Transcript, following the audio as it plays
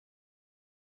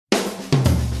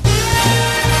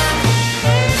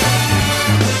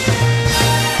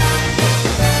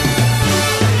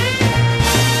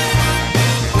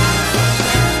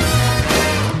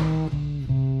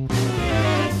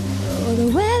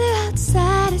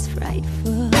outside is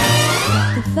frightful,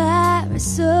 the fire is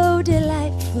so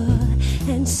delightful.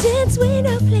 And since we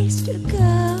no place to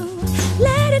go,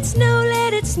 let it snow,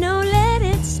 let it snow, let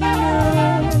it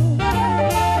snow.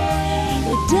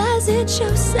 It doesn't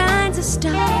show signs of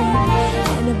stopping,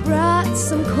 and I brought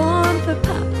some corn for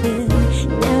popping.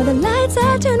 Now the lights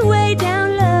are turned way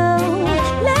down low.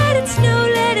 Let it snow,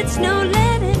 let it snow,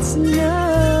 let it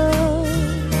snow.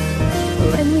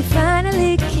 When we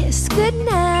finally kiss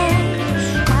goodnight,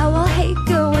 how I'll hate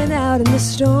going out in the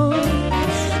storm.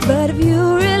 But if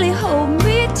you really hold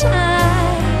me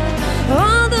tight,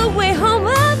 all the way home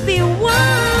I'll be warm.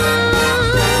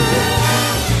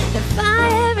 The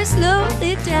fire is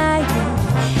slowly dying,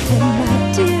 and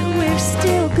my dear, we're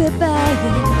still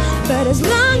goodbying. But as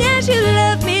long as you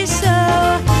love me so,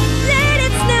 let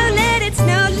it snow, let it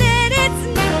snow, let it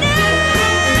snow.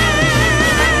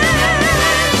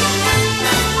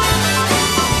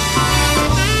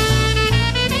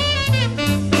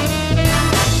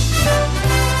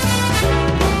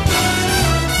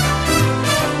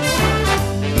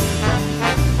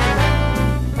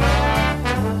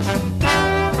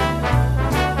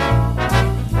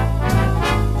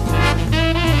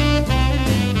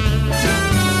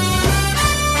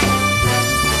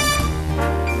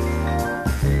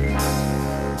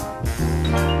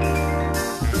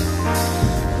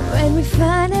 When we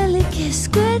finally kiss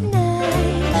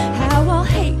goodnight, how I'll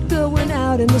hate going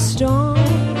out in the storm.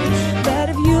 But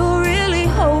if you really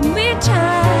hold me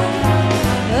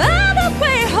tight, all the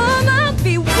way home I'll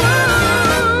be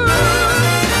warm.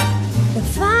 The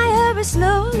fire is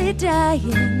slowly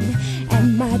dying,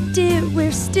 and my dear,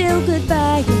 we're still goodbye.